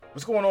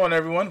What's going on,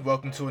 everyone?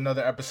 Welcome to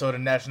another episode of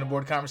National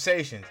Board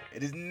Conversations.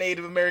 It is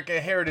Native American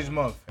Heritage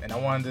Month, and I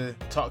wanted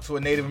to talk to a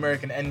Native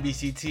American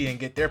NBCT and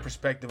get their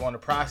perspective on the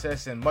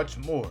process and much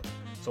more.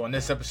 So on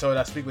this episode,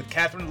 I speak with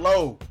Kathryn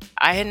Logue.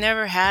 I had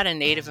never had a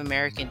Native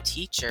American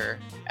teacher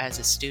as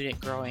a student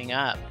growing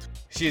up.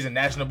 She is a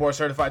National Board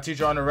Certified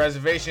teacher on the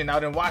reservation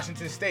out in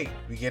Washington State.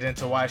 We get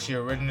into why she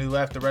originally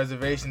left the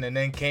reservation and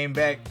then came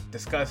back,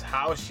 discuss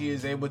how she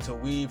is able to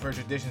weave her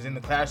traditions in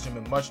the classroom,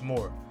 and much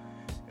more.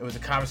 It was a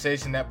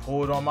conversation that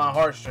pulled on my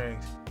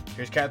heartstrings.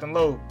 Here's Kathryn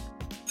Logue.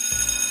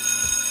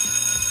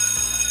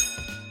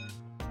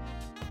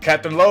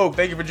 Kathryn Logue,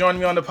 thank you for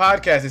joining me on the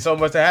podcast. It's so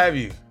much to have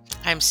you.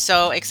 I'm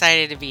so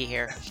excited to be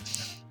here.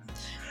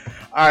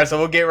 All right, so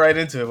we'll get right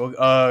into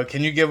it.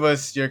 Can you give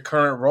us your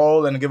current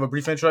role and give a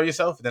brief intro of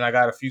yourself? Then I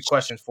got a few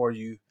questions for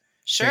you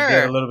to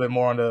get a little bit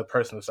more on the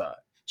personal side.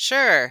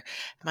 Sure.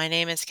 My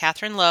name is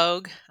Kathryn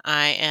Logue.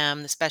 I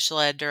am the special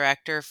ed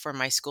director for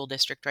my school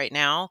district right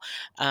now.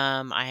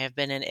 I have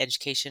been in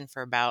education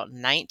for about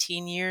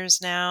 19 years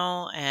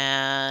now,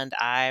 and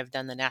I've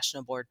done the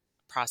national board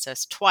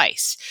process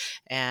twice,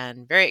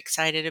 and very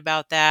excited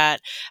about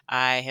that.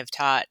 I have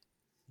taught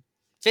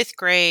fifth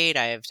grade,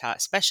 I have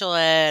taught special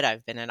ed,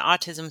 I've been an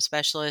autism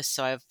specialist,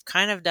 so I've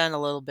kind of done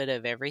a little bit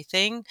of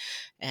everything.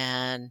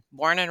 And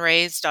born and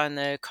raised on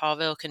the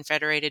Colville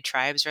Confederated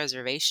Tribes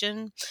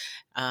Reservation.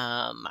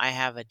 I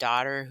have a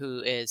daughter who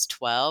is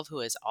 12,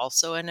 who is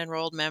also an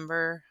enrolled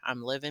member.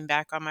 I'm living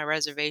back on my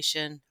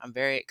reservation. I'm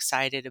very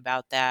excited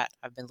about that.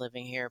 I've been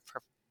living here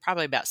for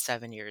probably about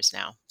 7 years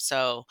now.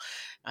 So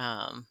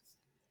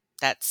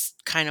that's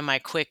kind of my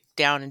quick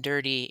down and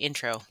dirty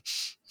intro.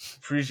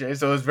 Appreciate it.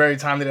 So it's very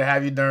timely to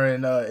have you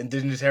during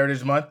Indigenous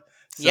Heritage Month.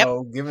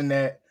 So given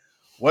that,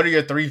 what are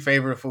your three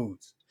favorite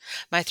foods?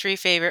 My three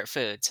favorite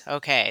foods.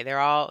 Okay,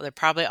 they're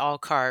probably all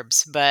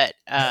carbs, but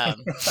I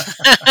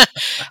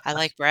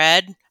like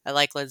bread, I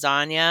like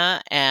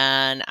lasagna,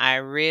 and I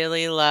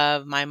really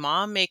love, my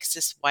mom makes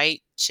this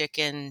white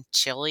chicken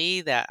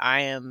chili that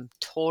I am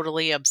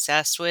totally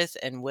obsessed with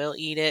and will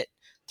eat it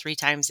 3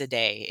 times a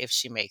day if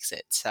she makes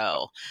it.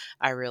 So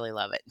I really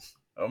love it.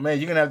 Oh man,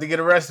 you're gonna have to get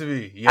a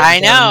recipe.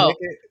 I know.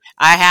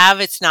 I have.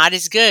 It's not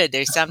as good.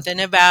 There's something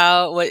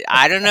about what,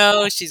 I don't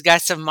know. She's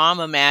got some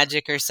mama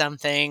magic or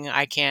something.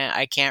 I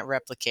can't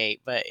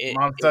replicate. But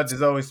Mom's touch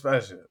is always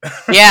special.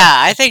 yeah,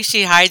 I think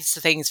she hides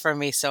things from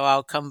me, so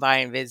I'll come by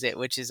and visit,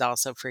 which is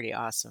also pretty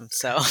awesome.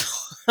 So,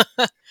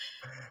 all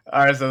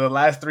right. So the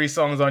last three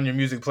songs on your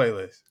music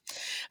playlist.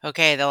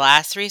 okay, the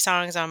last 3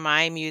 songs on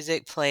my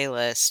music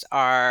playlist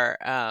are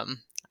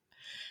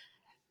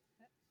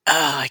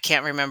I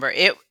can't remember.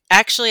 It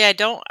actually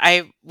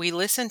we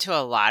listen to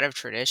a lot of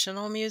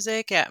traditional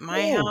music at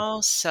my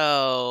house.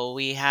 So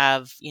we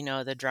have,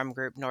 the drum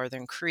group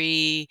Northern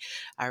Cree.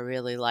 I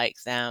really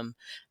like them.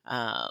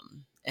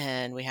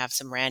 And we have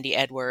some Randy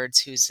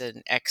Edwards, who's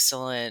an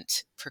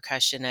excellent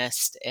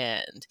percussionist.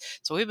 And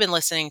so we've been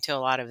listening to a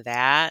lot of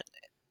that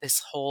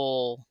this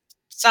whole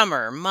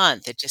summer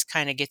month. It just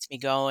kind of gets me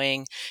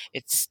going.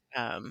 It's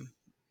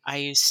I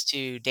used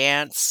to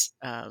dance.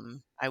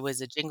 I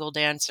was a jingle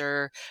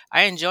dancer.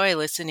 I enjoy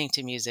listening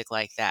to music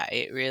like that.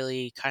 It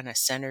really kind of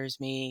centers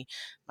me.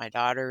 My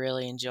daughter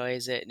really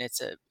enjoys it, and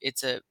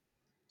it's a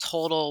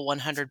total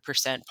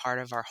 100% part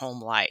of our home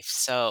life.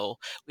 So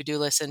we do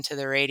listen to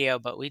the radio,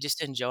 but we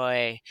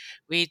enjoy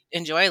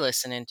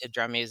listening to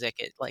drum music.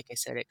 It, like I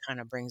said, it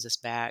kind of brings us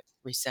back,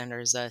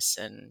 recenters us,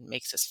 and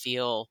makes us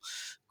feel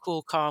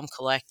cool, calm,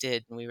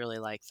 collected, and we really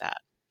like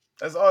that.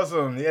 That's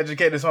awesome. You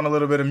educate us on a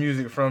little bit of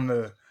music from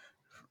the.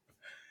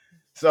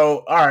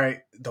 So, all right,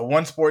 the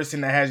one sports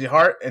team that has your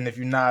heart, and if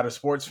you're not a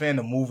sports fan,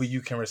 the movie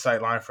you can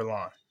recite line for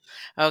line.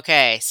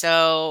 Okay,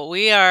 so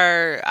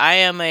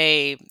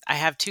I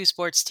have 2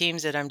 sports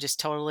teams that I'm just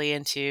totally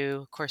into.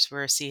 Of course,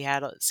 we're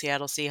Seattle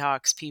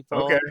Seahawks Okay.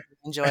 people.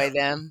 Enjoy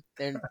them.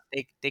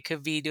 They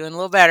could be doing a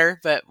little better,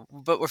 but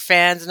we're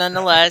fans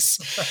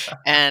nonetheless.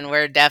 And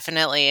we're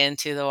definitely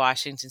into the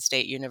Washington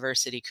State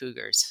University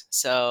Cougars.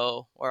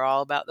 So we're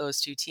all about those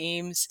 2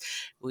 teams.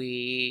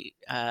 We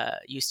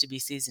used to be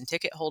season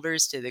ticket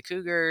holders to the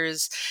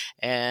Cougars,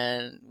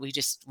 and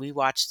we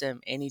watch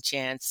them any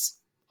chance,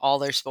 all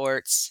their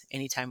sports,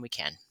 anytime we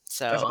can. That's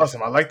So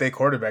awesome. I like that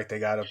quarterback they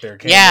got up there.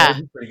 Cam yeah, Ward,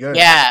 he's pretty good.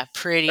 yeah,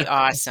 pretty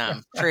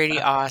awesome,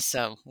 pretty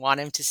awesome. Want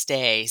him to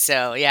stay.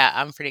 So yeah,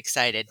 I'm pretty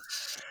excited.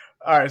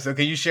 All right, so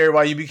can you share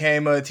why you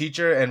became a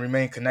teacher and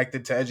remain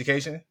connected to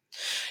education?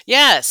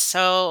 Yes.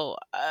 So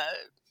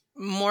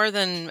more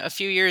than a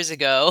few years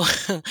ago,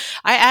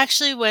 I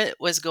actually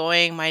was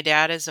going. My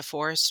dad is a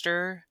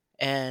forester,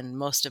 and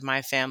most of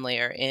my family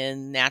are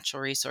in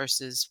natural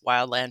resources,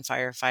 wildland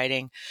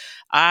firefighting.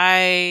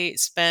 I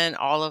spent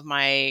all of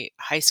my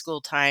high school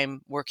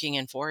time working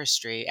in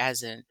forestry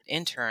as an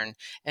intern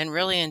and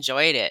really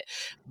enjoyed it.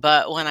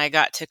 But when I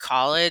got to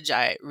college,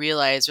 I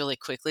realized really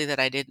quickly that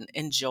I didn't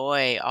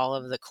enjoy all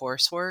of the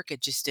coursework.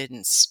 It just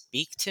didn't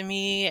speak to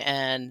me.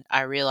 And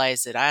I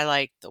realized that I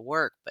liked the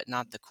work, but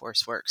not the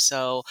coursework.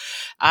 So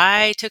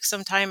I took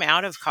some time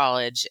out of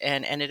college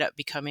and ended up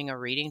becoming a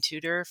reading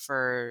tutor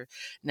for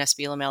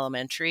Espelum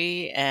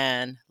Elementary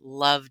and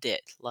loved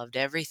it. Loved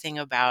everything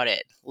about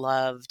it.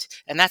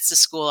 And that's the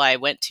school I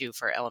went to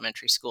for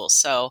elementary school.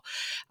 So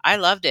I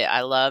loved it.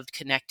 I loved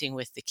connecting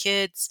with the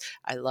kids.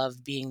 I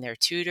loved being their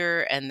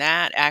tutor. And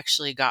that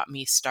actually got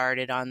me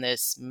started on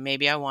this.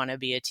 Maybe I want to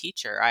be a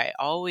teacher. I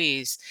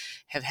always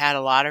have had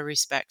a lot of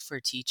respect for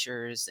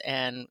teachers.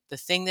 And the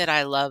thing that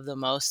I love the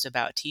most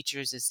about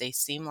teachers is they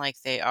seem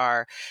like they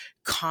are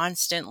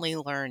constantly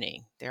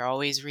learning. They're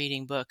always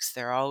reading books.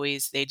 They're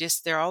always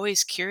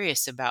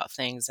curious about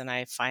things. And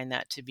I find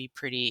that to be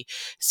pretty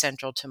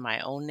central to my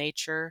own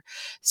nature.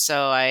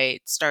 So I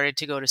started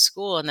to go to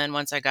school. And then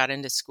once I got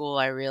into school,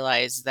 I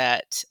realized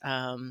that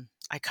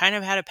I kind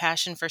of had a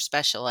passion for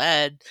special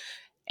ed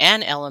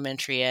and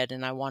elementary ed,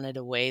 and I wanted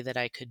a way that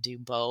I could do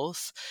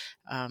both.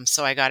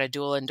 So I got a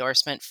dual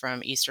endorsement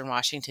from Eastern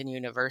Washington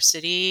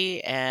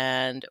University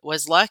and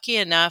was lucky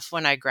enough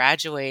when I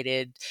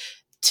graduated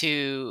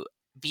to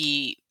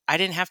I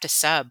didn't have to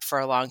sub for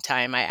a long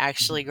time. I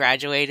actually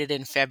graduated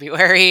in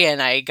February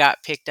and I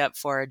got picked up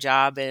for a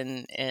job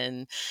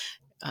in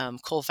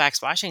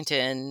Colfax,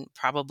 Washington,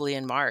 probably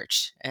in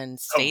March, and Oh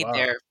stayed wow.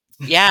 there.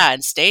 Yeah,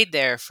 and stayed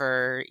there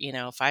for,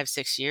 5,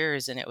 6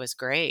 years, and it was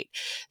great.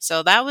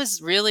 So that was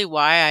really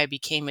why I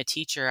became a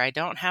teacher. I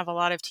don't have a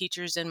lot of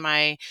teachers in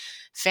my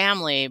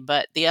family,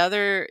 but the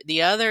other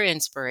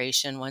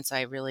inspiration once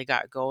I really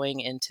got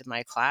going into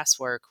my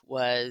classwork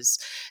was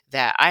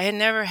that I had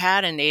never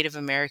had a Native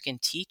American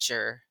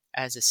teacher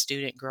as a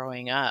student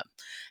growing up.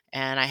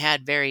 And I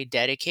had very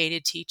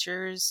dedicated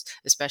teachers,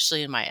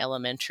 especially in my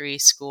elementary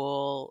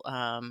school.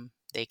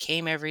 They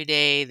came every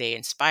day. They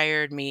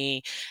inspired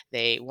me.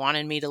 They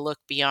wanted me to look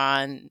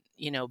beyond,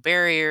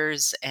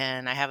 barriers.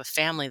 And I have a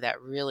family that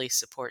really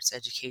supports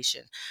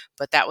education.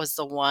 But that was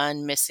the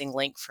one missing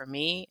link for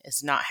me,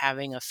 is not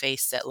having a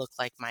face that looked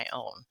like my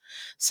own.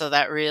 So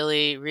that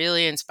really,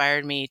 really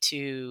inspired me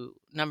to,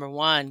 number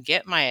one,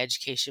 get my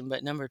education,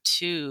 but number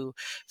two,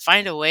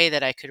 find a way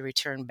that I could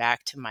return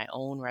back to my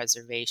own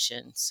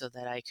reservation so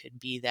that I could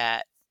be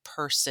that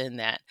person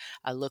that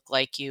I look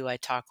like you, I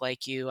talk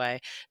like you, I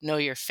know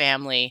your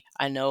family,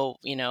 I know,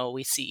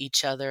 we see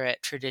each other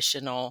at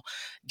traditional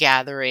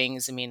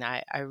gatherings. I mean,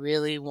 I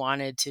really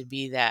wanted to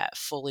be that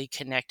fully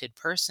connected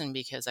person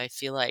because I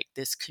feel like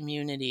this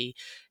community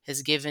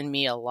has given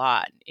me a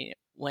lot.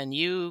 When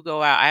you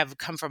go out, I've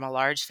come from a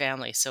large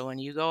family. So when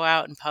you go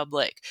out in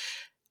public,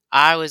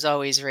 I was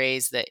always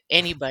raised that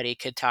anybody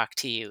could talk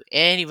to you.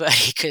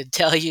 Anybody could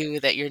tell you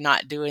that you're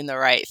not doing the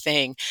right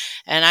thing.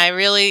 And I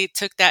really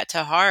took that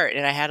to heart.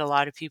 And I had a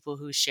lot of people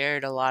who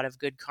shared a lot of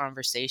good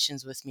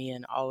conversations with me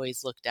and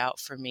always looked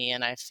out for me.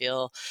 And I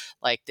feel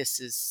like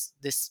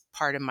this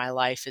part of my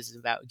life is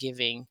about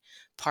giving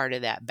part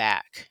of that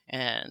back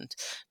and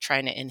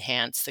trying to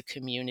enhance the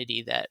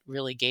community that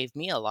really gave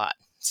me a lot.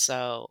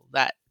 So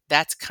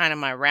that's kind of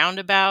my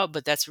roundabout,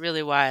 but that's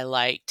really why I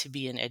like to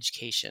be in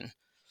education.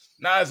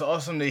 Nah, it's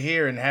awesome to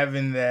hear, and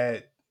having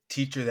that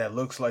teacher that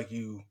looks like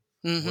you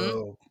Mhm.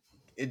 will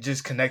it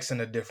just connects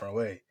in a different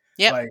way.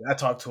 Yep. Like I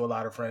talked to a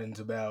lot of friends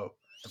about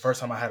the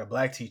first time I had a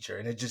black teacher,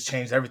 and it just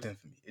changed everything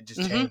for me.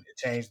 Mhm. It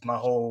changed my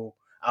whole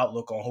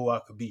outlook on who I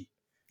could be.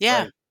 Yeah.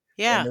 Like, and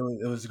Yeah.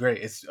 it was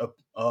great. It's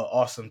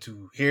awesome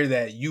to hear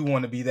that you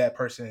want to be that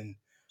person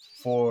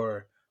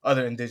for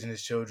other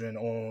indigenous children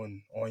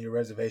on your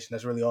reservation.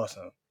 That's really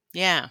awesome.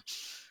 Yeah.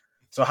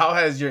 So, how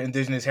has your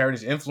indigenous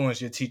heritage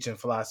influenced your teaching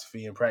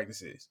philosophy and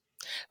practices?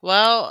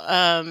 Well,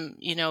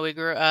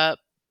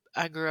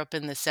 I grew up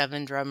in the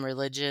seven drum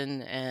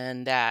religion,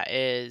 and that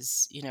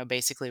is,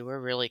 basically we're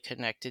really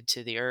connected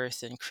to the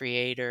earth and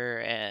creator,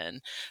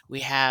 and we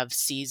have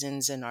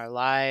seasons in our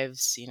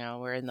lives.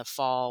 We're in the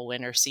fall,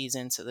 winter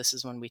season. So this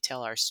is when we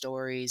tell our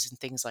stories and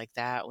things like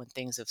that, when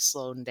things have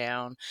slowed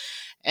down.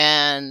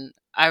 And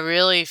I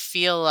really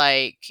feel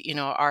like,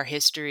 our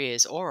history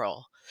is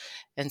oral.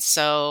 And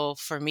so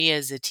for me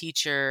as a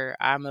teacher,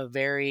 I'm a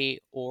very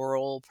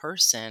oral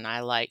person. I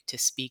like to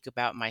speak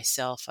about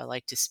myself. I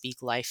like to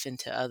speak life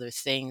into other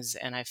things.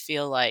 And I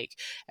feel like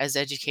as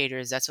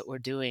educators, that's what we're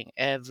doing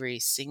every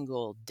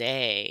single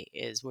day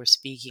is we're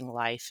speaking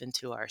life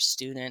into our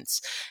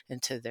students,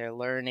 into their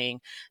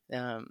learning.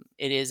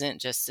 It isn't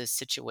just a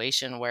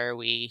situation where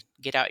we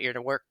get out your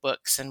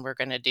workbooks and we're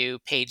going to do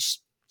page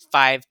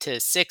 5 to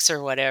 6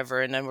 or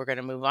whatever, and then we're going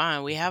to move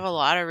on. We have a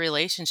lot of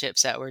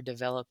relationships that we're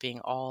developing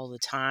all the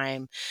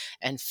time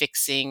and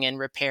fixing and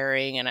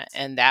repairing.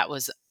 And that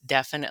was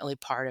definitely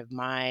part of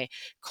my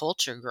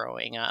culture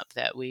growing up,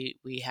 that we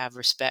have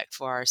respect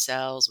for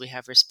ourselves. We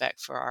have respect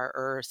for our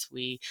earth.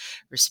 We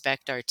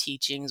respect our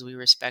teachings. We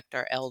respect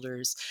our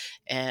elders.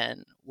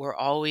 And we're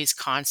always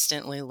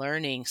constantly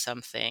learning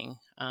something.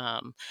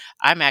 I'm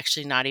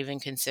actually not even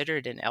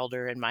considered an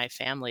elder in my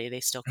family. They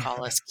still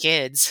call us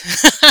kids.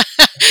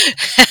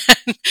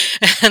 and,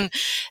 and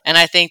and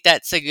I think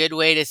that's a good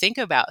way to think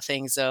about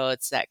things, though.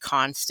 It's that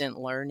constant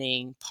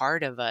learning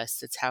part of us.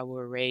 That's how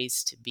we're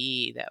raised to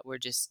be, that we're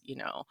just,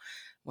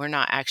 we're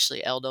not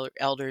actually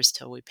elders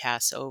till we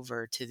pass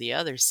over to the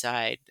other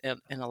side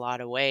in a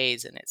lot of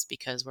ways. And it's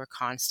because we're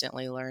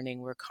constantly learning,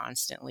 we're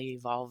constantly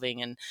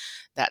evolving, and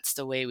that's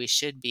the way we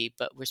should be.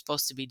 But we're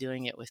supposed to be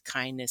doing it with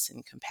kindness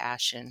and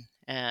compassion.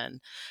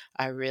 And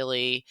I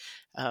really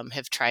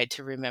have tried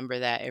to remember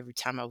that every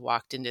time I've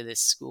walked into this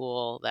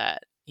school,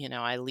 that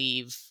I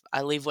leave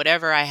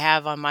whatever I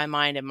have on my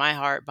mind and my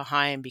heart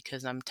behind,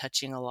 because I'm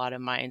touching a lot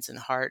of minds and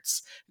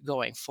hearts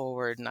going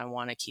forward, and I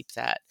want to keep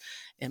that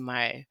in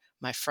my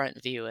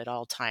front view at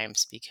all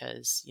times,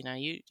 because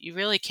you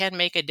really can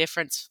make a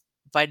difference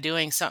by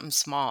doing something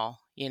small,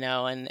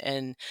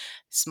 and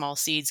small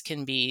seeds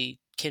can be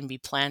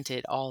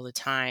planted all the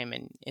time,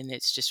 and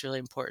it's just really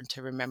important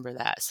to remember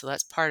that. So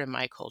that's part of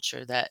my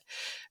culture that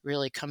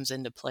really comes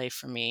into play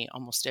for me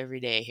almost every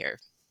day here.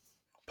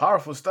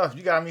 Powerful stuff.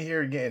 You got me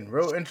here getting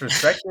real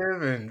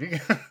introspective, and we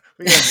gonna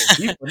get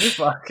deep in this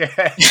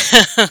podcast.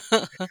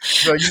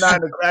 So you're not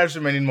in the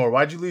classroom anymore.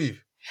 Why'd you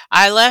leave?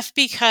 I left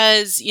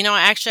because,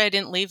 actually I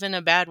didn't leave in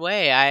a bad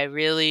way.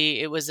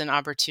 It was an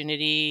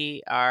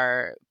opportunity.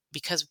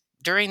 Because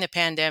during the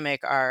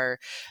pandemic, our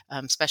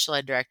special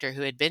ed director,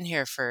 who had been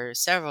here for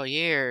several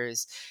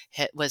years,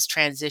 was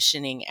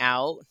transitioning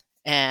out.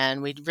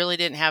 And we really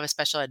didn't have a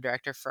special ed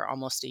director for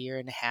almost a year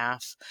and a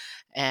half.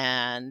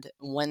 And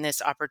when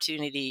this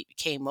opportunity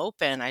came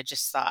open, I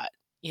just thought,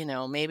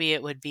 maybe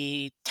it would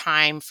be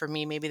time for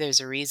me. Maybe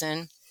there's a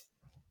reason.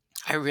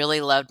 I really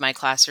loved my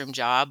classroom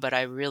job, but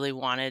I really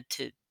wanted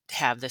to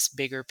have this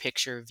bigger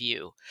picture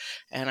view.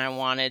 And I'm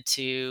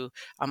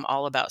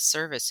all about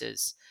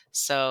services.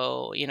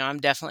 So,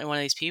 I'm definitely one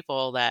of these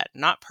people that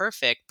not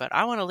perfect, but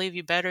I want to leave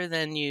you better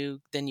than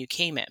you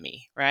came at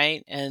me,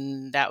 right?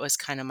 And that was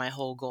kind of my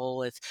whole goal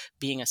with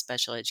being a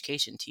special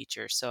education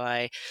teacher. So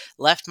I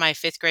left my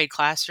 5th grade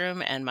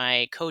classroom and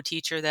my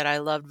co-teacher that I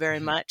loved very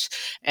Mhm. much,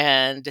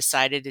 and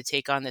decided to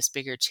take on this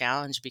bigger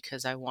challenge,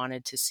 because I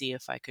wanted to see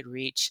if I could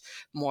reach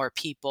more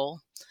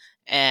people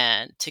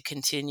and to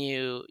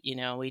continue.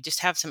 We just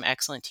have some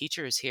excellent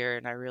teachers here,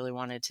 and I really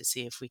wanted to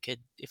see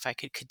if I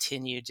could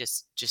continue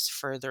just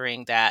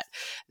furthering that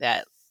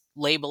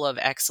label of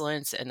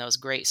excellence and those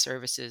great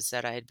services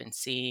that I had been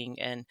seeing,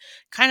 and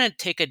kind of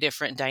take a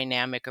different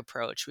dynamic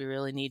approach. We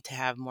really need to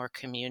have more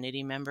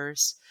community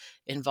members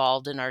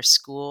involved in our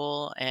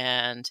school,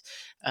 and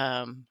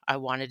I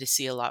wanted to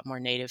see a lot more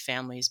Native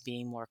families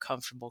being more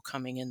comfortable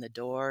coming in the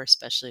door,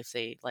 especially if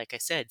they, like I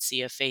said,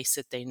 see a face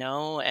that they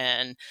know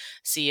and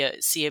see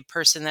a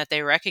person that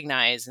they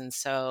recognize. And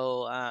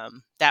so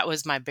that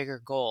was my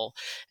bigger goal.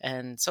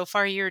 And so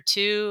far, year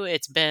 2,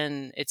 it's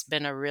been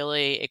a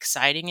really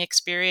exciting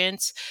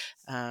experience.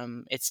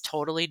 It's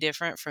totally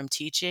different from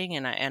teaching,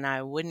 and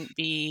I wouldn't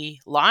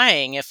be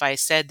lying if I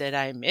said that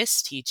I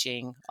miss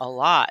teaching a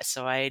lot.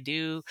 So I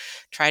do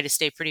try to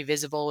stay pretty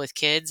visible with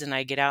kids, and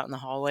I get out in the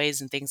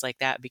hallways and things like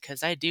that,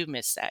 because I do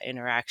miss that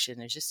interaction.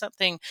 There's just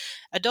something.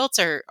 Adults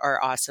are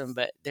awesome,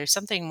 but there's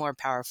something more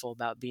powerful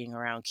about being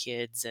around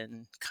kids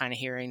and kind of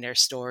hearing their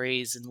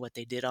stories and what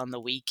they did on the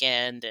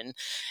weekend,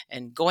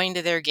 and going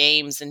to their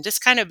games, and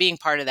just kind of being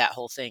part of that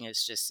whole thing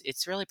is just,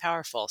 it's really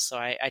powerful. So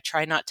I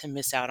try not to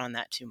miss out on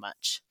that too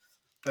much.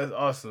 That's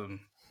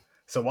awesome.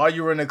 So while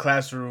you were in the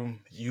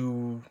classroom,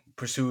 you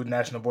pursued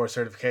national board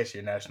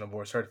certification. You're national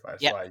board certified.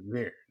 That's Yep. why you're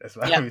here. That's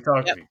why Yep. we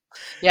talk Yep. to you.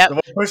 Yep. So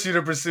what pushed you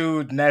to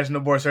pursue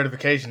national board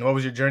certification? What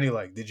was your journey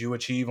like? Did you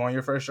achieve on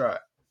your first try?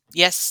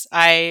 Yes,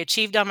 I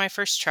achieved on my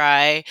first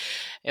try.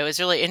 It was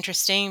really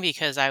interesting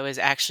because I was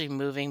actually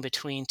moving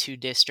between 2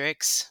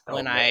 districts Oh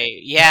when man.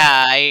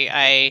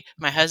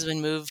 my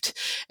husband moved,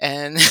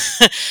 and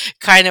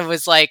kind of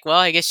was like, "Well,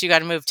 I guess you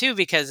gotta move too,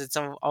 because it's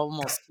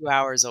almost 2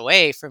 hours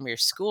away from your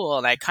school."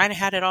 And I kinda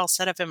had it all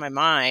set up in my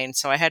mind,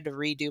 so I had to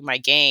redo my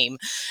game.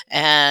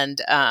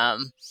 And,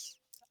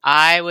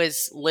 I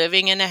was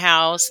living in a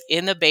house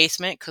in the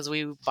basement, because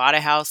we bought a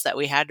house that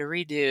we had to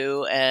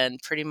redo,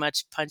 and pretty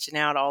much punching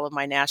out all of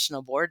my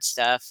national board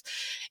stuff.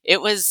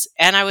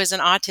 And I was an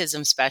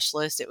autism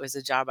specialist. It was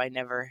a job I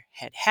never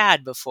had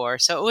had before.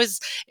 So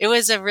it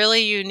was a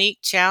really unique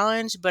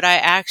challenge, but I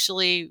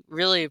actually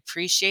really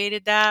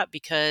appreciated that,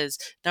 because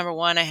number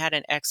one, I had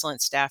an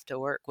excellent staff to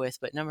work with,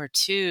 but number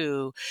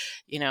two,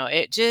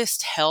 it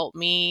just helped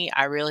me.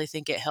 I really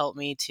think it helped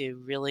me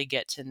to really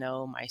get to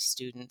know my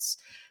students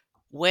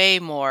way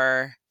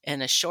more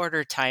in a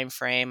shorter time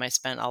frame. I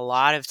spent a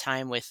lot of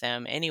time with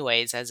them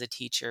anyways as a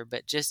teacher,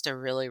 but just to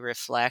really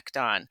reflect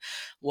on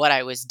what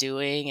I was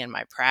doing and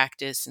my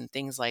practice and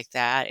things like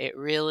that, it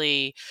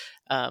really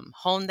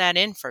honed that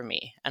in for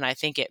me. And I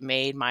think it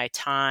made my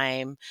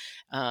time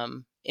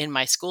in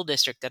my school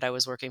district that I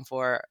was working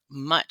for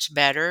much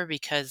better,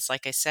 because,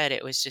 like I said,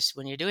 it was just,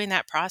 when you're doing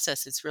that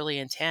process, it's really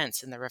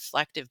intense, and the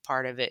reflective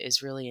part of it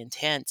is really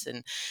intense.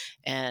 And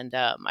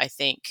I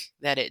think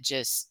that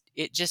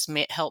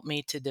helped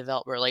me to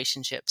develop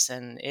relationships,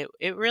 and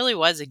it really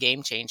was a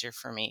game changer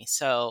for me.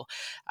 So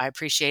I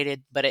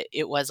appreciated, but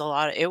it was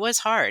it was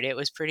hard. It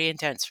was pretty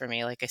intense for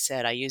me. Like I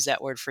said, I use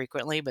that word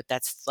frequently, but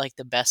that's like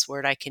the best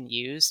word I can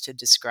use to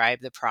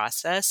describe the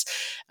process.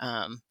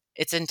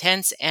 It's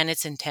intense and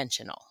it's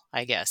intentional.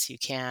 I guess.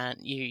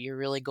 You're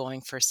really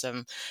going for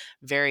some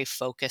very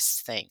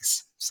focused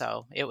things.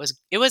 So it was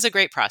a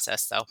great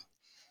process though.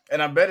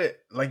 And I bet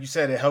it, like you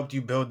said, it helped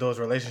you build those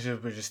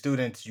relationships with your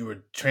students. You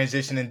were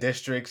transitioning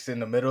districts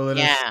in the middle of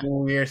the Yeah.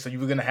 school year, so you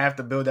were gonna have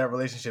to build that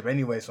relationship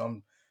anyway. So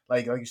I'm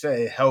like you said,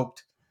 it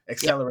helped Yep.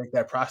 accelerate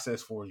that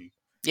process for you.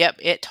 Yep,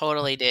 it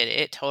totally did.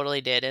 It totally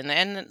did.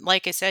 And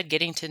like I said,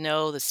 getting to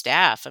know the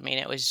staff. I mean,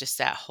 it was just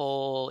that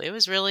whole it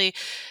was really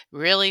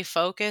really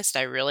focused.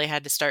 I really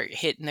had to start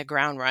hitting the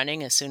ground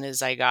running as soon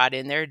as I got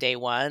in there day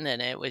 1,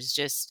 and it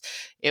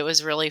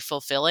was really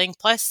fulfilling.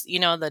 Plus,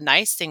 the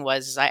nice thing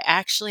was is I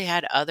actually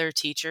had other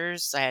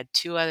teachers. I had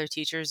 2 other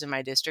teachers in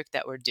my district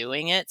that were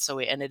doing it, so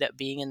we ended up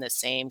being in the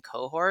same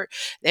cohort.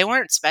 They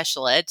weren't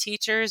special ed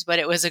teachers, but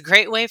it was a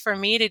great way for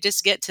me to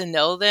just get to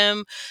know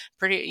them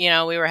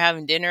we were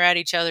having dinner at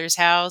each other's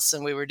house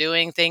and we were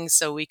doing things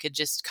so we could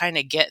just kind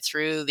of get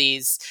through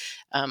these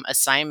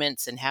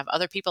assignments and have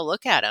other people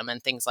look at them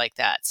and things like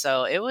that.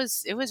 So it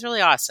was really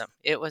awesome.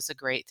 It was a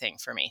great thing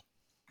for me.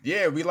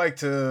 Yeah, we like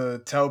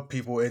to tell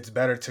people it's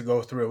better to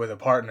go through it with a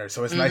partner.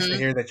 So it's nice to Hmm.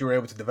 hear that you were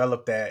able to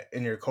develop that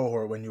in your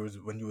cohort when you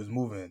was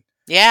moving.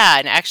 Yeah,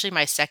 and actually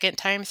my second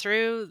time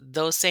through,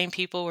 those same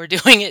people were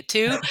doing it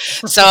too.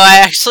 So I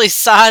actually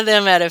saw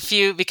them at a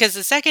few because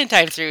the second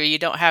time through, you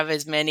don't have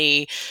as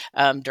many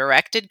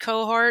directed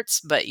cohorts,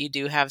 but you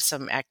do have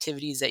some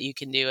activities that you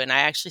can do. And I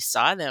actually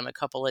saw them a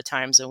couple of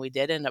times, and we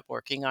did end up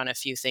working on a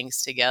few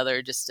things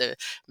together just to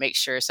make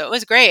sure. So it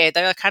was great.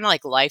 They're kind of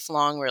like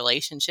lifelong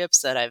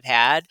relationships that I've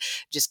had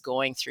just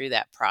going through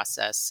that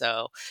process.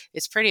 So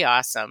it's pretty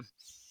awesome.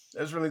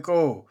 That's really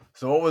cool.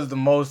 So what was the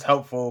most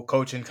helpful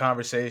coaching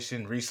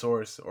conversation,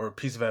 resource, or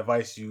piece of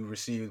advice you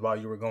received while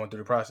you were going through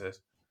the process?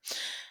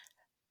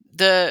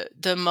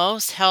 The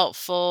most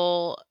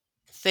helpful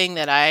thing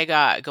that I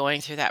got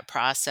going through that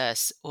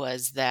process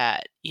was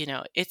that,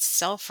 it's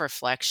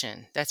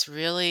self-reflection. That's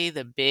really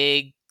the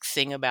big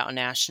thing about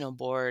national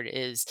board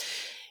is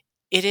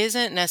it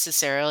isn't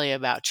necessarily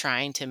about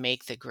trying to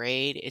make the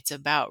grade. It's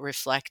about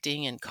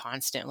reflecting and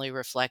constantly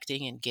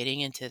reflecting and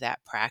getting into that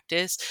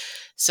practice.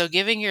 So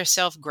giving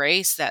yourself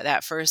grace that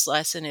that first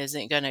lesson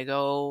isn't going to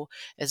go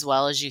as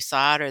well as you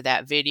thought, or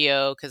that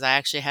video, because I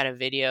actually had a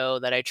video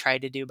that I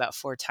tried to do about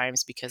 4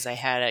 times because I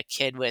had a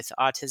kid with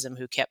autism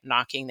who kept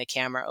knocking the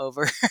camera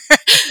over.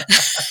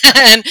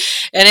 and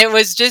and it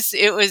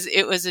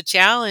was a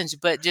challenge,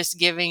 but just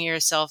giving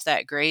yourself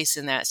that grace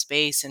in that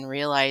space and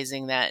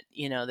realizing that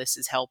this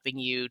is helping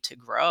you to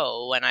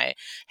grow. When I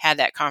had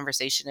that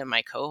conversation in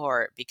my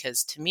cohort,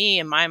 because to me,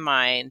 in my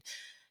mind,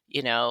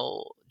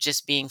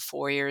 just being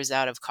 4 years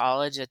out of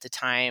college at the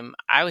time,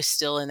 I was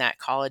still in that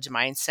college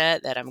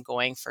mindset that I'm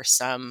going for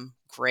some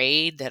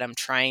grade, that I'm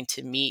trying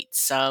to meet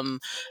some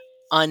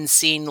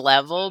unseen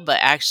level, but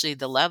actually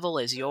the level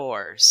is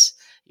yours.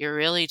 You're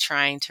really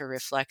trying to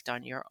reflect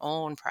on your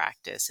own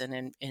practice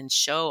and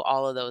show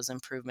all of those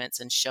improvements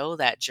and show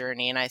that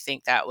journey. And I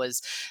think that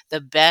was the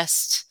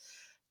best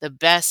the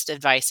best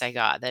advice I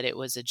got, that it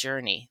was a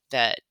journey,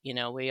 that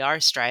we are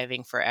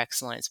striving for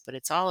excellence, but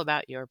it's all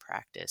about your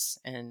practice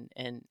and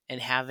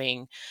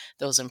having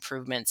those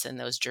improvements and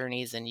those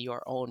journeys in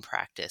your own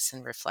practice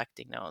and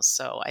reflecting those.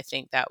 So I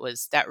think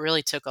that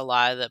really took a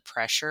lot of the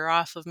pressure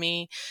off of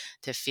me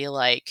to feel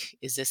like,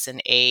 is this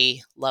an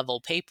A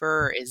level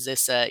paper? Is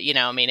this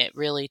I mean, it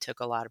really took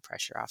a lot of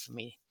pressure off of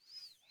me.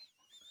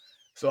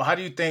 So how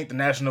do you think the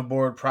national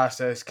board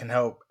process can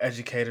help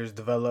educators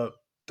develop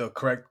the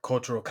correct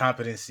cultural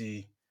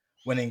competency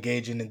when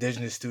engaging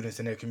indigenous students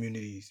in their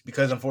communities?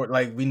 Because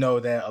like we know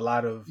that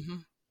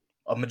Mhm.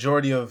 a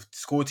majority of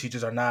school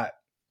teachers are not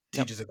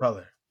Yep. teachers of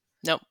color.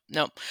 Nope,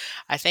 nope.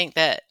 I think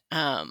that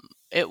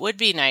it would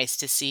be nice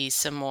to see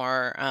some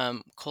more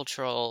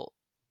cultural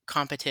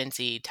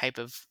competency type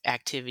of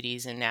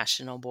activities in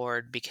national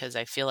board, because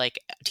I feel like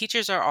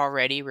teachers are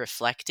already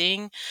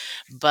reflecting,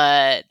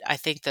 but I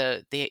think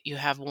you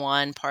have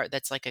one part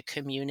that's like a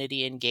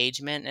community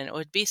engagement, and it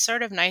would be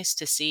sort of nice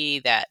to see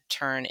that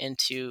turn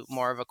into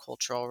more of a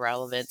cultural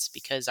relevance,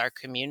 because our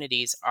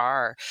communities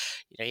are,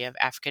 you have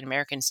African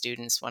American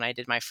students. When I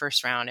did my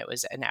first round, it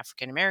was an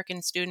African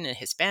American student, a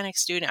Hispanic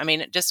student. I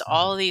mean, just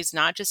all Mhm. of these,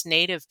 not just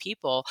Native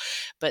people,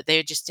 but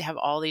they just have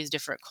all these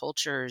different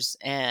cultures.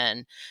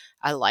 And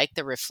I like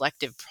the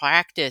reflective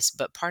practice,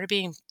 but part of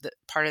being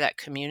part of that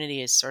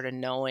community is sort of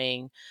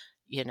knowing,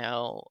 you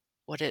know,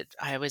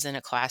 I was in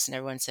a class and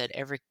everyone said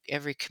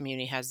every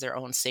community has their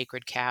own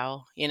sacred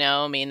cow,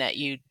 I mean, that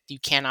you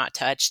cannot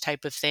touch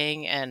type of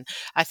thing. And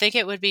I think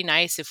it would be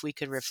nice if we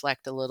could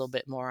reflect a little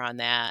bit more on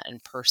that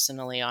and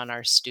personally on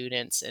our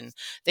students. And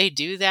they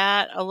do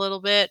that a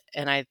little bit,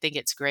 and I think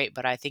it's great,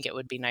 but I think it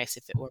would be nice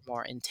if it were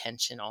more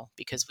intentional,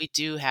 because we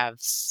do have,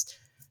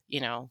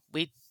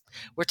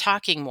 we're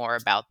talking more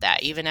about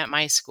that. Even at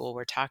my school,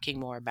 we're talking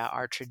more about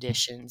our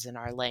traditions and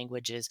our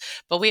languages,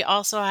 but we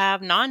also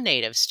have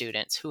non-native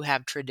students who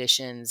have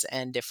traditions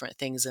and different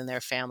things in their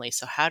family.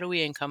 So how do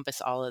we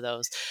encompass all of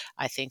those?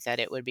 I think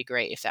that it would be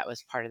great if that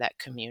was part of that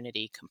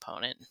community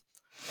component.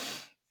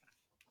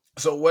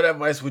 So what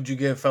advice would you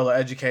give fellow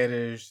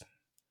educators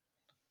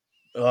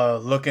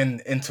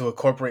looking into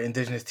incorporate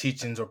indigenous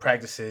teachings or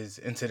practices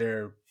into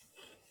their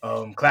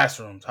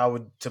classrooms? How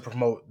would to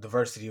promote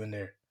diversity in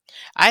there?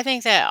 I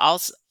think that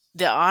also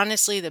the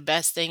honestly the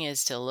best thing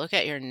is to look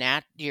at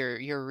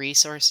your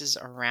resources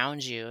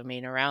around you. I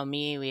mean, around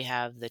me we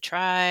have the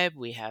tribe,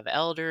 we have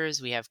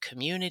elders, we have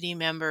community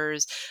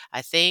members.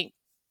 I think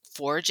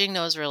forging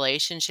those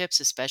relationships,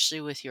 especially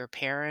with your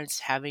parents,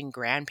 having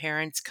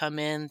grandparents come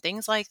in,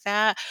 things like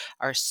that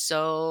are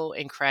so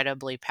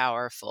incredibly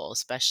powerful,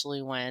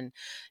 especially when,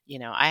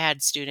 I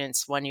had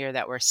students one year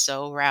that were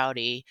so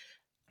rowdy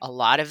a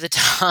lot of the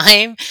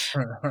time,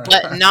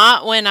 but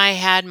not when I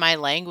had my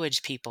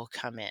language people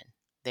come in.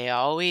 They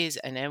always,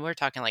 and then we're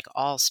talking like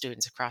all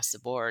students across the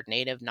board,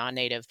 native,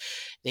 non-native,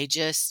 they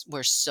just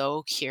were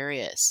so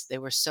curious. They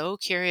were so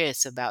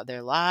curious about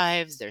their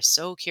lives. They're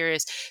so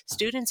curious.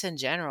 Students in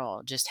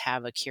general just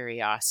have a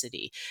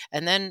curiosity.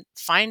 And then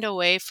find a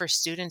way for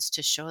students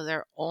to show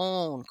their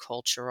own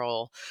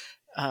cultural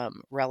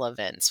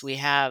relevance. We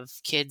have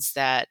kids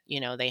that,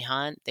 they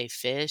hunt, they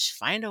fish.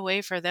 Find a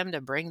way for them to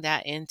bring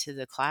that into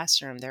the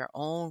classroom, their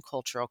own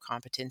cultural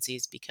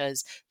competencies,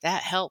 because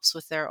that helps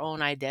with their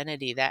own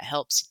identity. That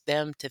helps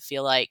them to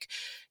feel like,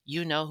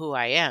 you know who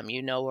I am,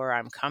 you know where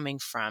I'm coming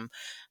from.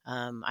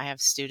 I have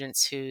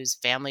students whose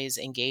families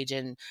engage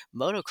in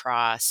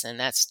motocross, and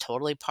that's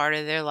totally part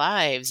of their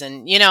lives.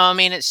 And, I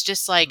mean, it's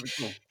just like, Really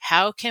cool.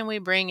 how can we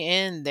bring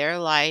in their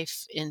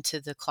life into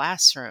the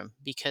classroom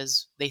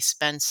because they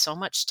spend so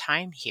much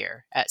time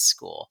here at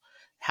school?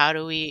 How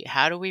do we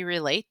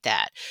relate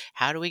that?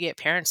 How do we get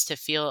parents to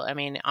feel, I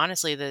mean,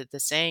 honestly, the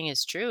saying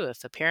is true, if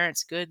the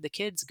parent's good, the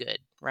kid's good,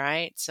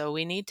 right? So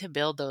we need to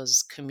build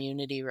those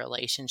community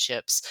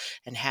relationships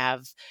and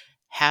have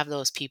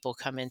those people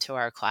come into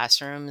our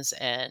classrooms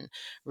and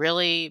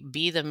really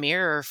be the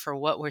mirror for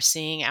what we're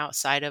seeing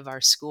outside of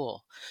our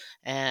school.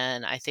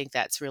 And I think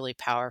that's really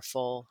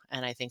powerful,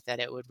 and I think that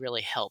it would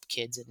really help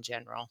kids in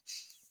general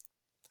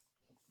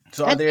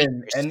So are and there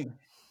teachers. any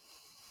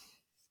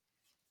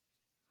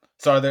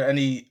so are there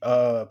any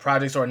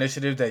projects or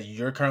initiatives that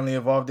you're currently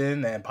involved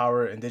in that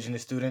empower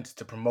indigenous students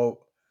to promote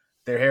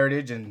their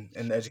heritage in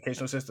the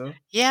educational system?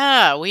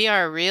 Yeah, we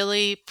are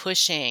really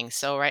pushing.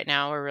 So right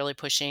now we're really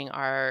pushing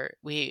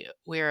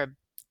we're a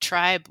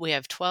tribe. We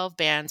have 12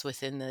 bands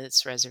within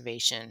this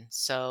reservation.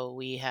 So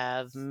we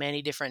have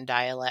many different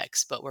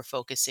dialects, but we're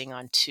focusing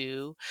on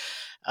two.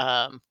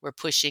 We're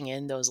pushing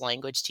in those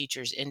language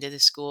teachers into the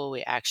school.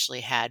 We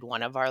actually had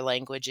one of our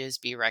languages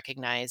be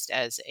recognized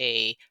as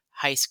a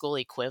high school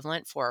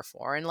equivalent for a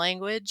foreign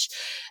language.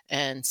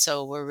 And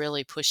so we're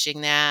really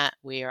pushing that.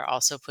 We are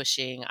also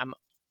pushing, I'm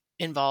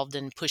involved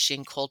in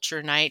pushing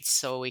culture nights.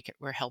 So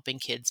we're helping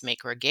kids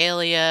make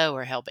regalia.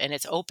 And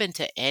it's open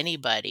to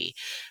anybody.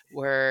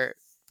 We're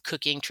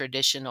cooking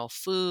traditional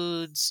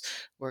foods.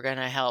 We're going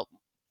to help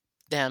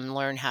them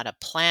learn how to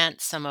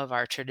plant some of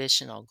our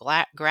traditional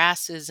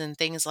grasses and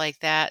things like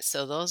that.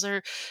 So those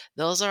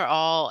are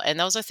all, and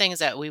those are things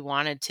that we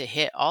wanted to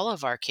hit all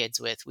of our kids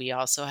with. We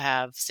also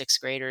have sixth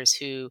graders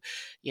who,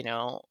 you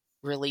know,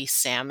 release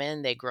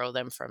salmon. They grow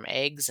them from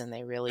eggs and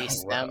they Oh,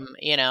 release wow.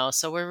 them.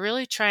 So we're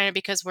really trying,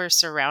 because we're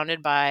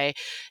surrounded by,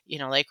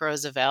 Lake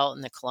Roosevelt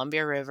and the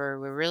Columbia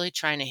River. We're really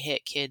trying to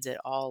hit kids at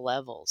all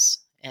levels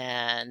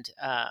and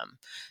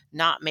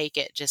not make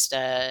it just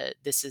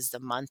this is the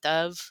month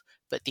of,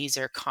 but these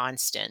are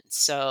constant.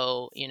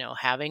 So,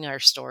 having our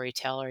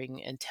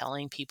storytelling and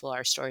telling people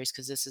our stories,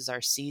 because this is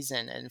our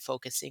season, and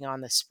focusing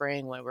on the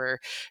spring when we're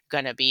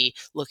going to be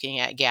looking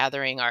at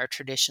gathering our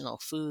traditional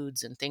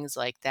foods and things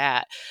like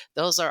that.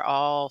 Those are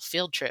all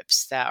field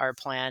trips that are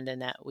planned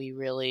and that we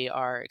really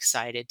are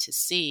excited to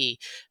see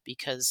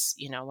because,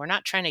 we're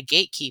not trying to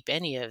gatekeep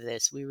any of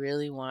this. We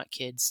really want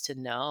kids to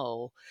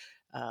know,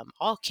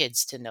 all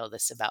kids to know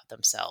this about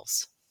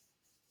themselves.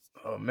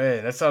 Oh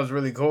man, that sounds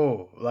really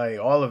cool. Like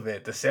all of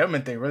it. The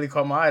salmon thing really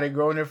caught my eye. They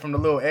growing it from the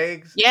little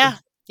eggs. Yeah,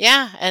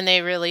 yeah, and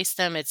they release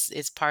them.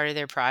 It's part of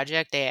their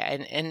project.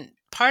 And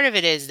part of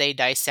it is they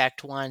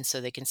dissect one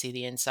so they can see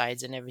the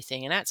insides and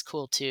everything, and that's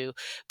cool too.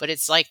 But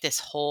it's like this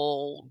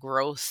whole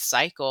growth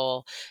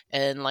cycle.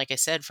 And like I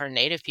said, for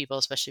Native people,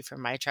 especially for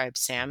my tribe,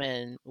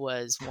 salmon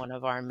was one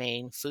of our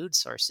main food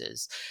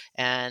sources.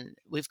 And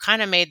we've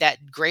kind of made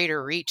that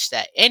greater reach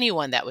that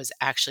anyone that was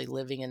actually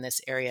living in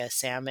this area,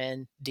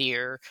 salmon,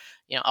 deer,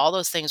 all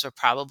those things were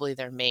probably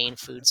their main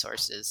food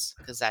sources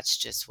because that's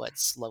just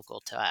what's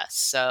local to us.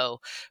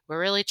 So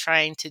we're really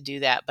trying to do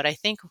that. But I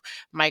think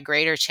my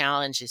greater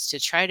challenge is to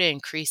try to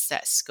increase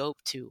that scope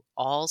to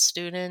all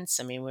students.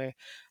 I mean,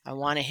 I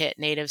want to hit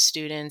Native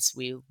students.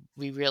 We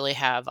really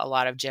have a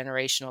lot of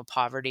generational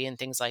poverty and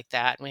things like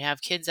that. And we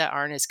have kids that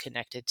aren't as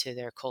connected to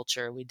their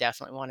culture. We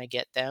definitely want to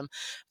get them.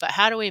 But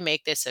how do we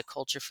make this a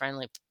culture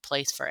friendly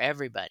place for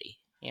everybody?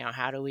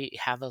 How do we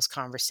have those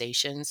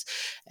conversations?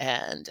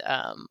 And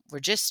we're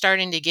just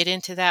starting to get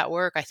into that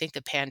work. I think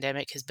the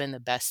pandemic has been the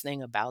best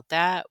thing about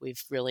that.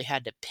 We've really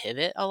had to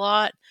pivot a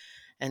lot.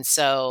 And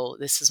so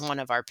this is one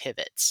of our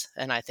pivots.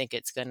 And I think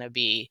it's going to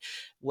be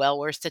well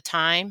worth the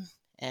time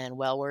and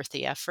well worth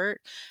the effort.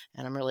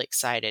 And I'm really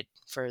excited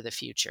for the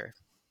future.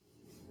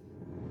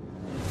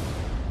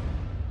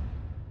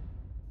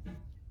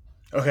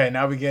 Okay,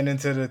 now we getting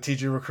into the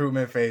teacher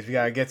recruitment phase. We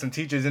gotta get some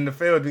teachers in the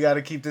field. We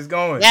gotta keep this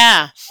going.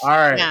 Yeah. All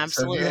right. Yeah,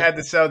 So if you absolutely. had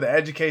to sell the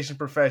education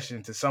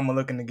profession to someone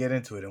looking to get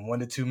into it in 1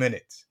 to 2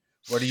 minutes,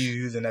 what are you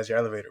using as your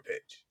elevator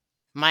pitch?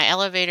 My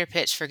elevator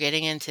pitch for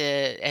getting into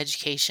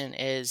education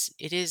is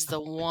it is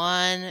the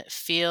one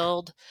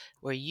field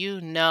where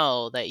you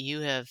know that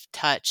you have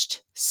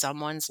touched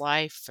someone's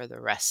life for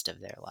the rest of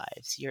their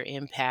lives. Your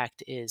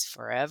impact is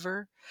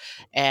forever,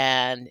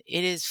 and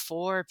it is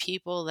for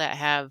people that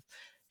have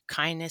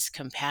kindness,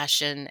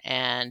 compassion,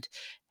 and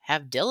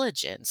have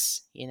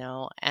diligence,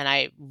 and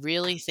I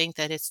really think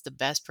that it's the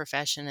best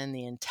profession in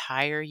the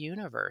entire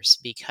universe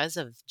because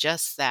of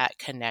just that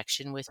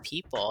connection with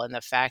people and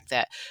the fact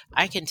that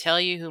I can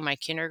tell you who my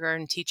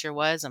kindergarten teacher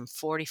was. I'm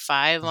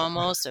 45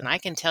 almost, and I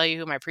can tell you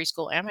who my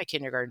preschool and my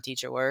kindergarten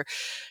teacher were,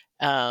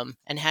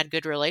 and had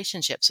good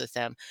relationships with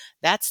them.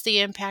 That's the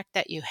impact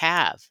that you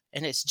have,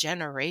 and it's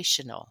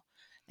generational,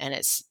 and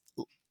it's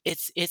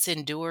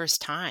endures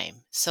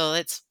time. So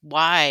that's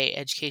why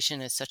education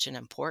is such an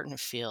important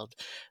field,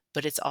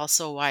 but it's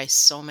also why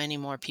so many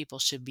more people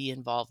should be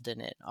involved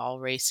in it. All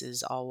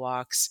races, all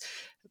walks.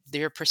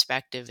 Their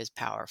perspective is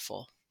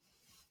powerful.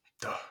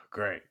 Oh,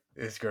 great.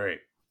 It's great.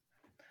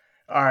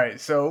 All right,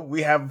 so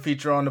we have a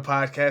feature on the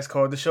podcast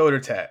called the shoulder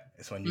tap.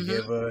 It's when you Hmm.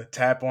 give a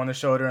tap on the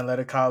shoulder and let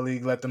a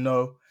colleague let them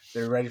know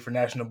they're ready for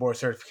national board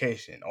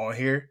certification. On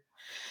here,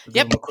 we'll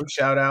give Yep. them a quick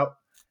shout out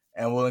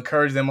and we'll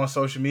encourage them on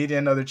social media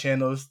and other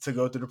channels to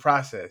go through the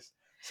process.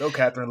 So,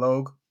 Kathryn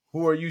Logue,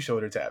 who are you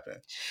shoulder tapping?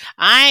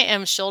 I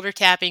am shoulder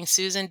tapping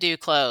Susan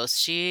Duclos.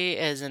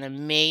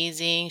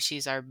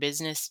 She's our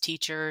business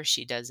teacher.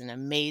 She does an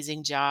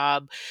amazing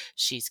job.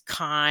 She's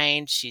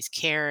kind, she's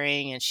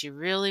caring, and she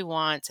really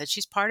wants, and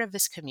she's part of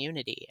this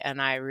community.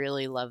 And I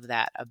really love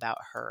that about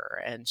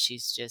her. And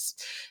she's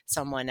just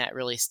someone that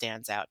really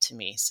stands out to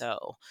me.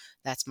 So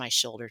that's my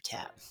shoulder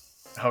tap.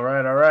 All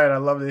right, all right. I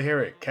love to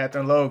hear it.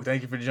 Kathryn Logue,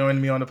 thank you for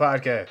joining me on the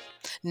podcast.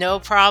 No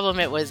problem.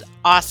 It was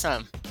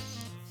awesome.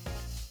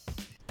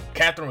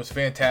 Kathryn was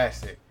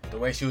fantastic. The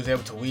way she was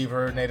able to weave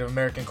her Native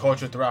American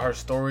culture throughout her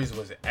stories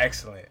was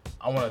excellent.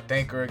 I want to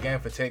thank her again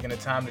for taking the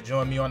time to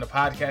join me on the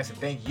podcast, and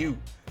thank you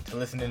to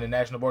listening to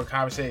National Board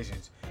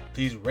Conversations.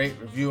 Please rate,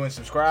 review, and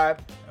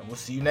subscribe, and we'll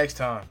see you next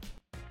time.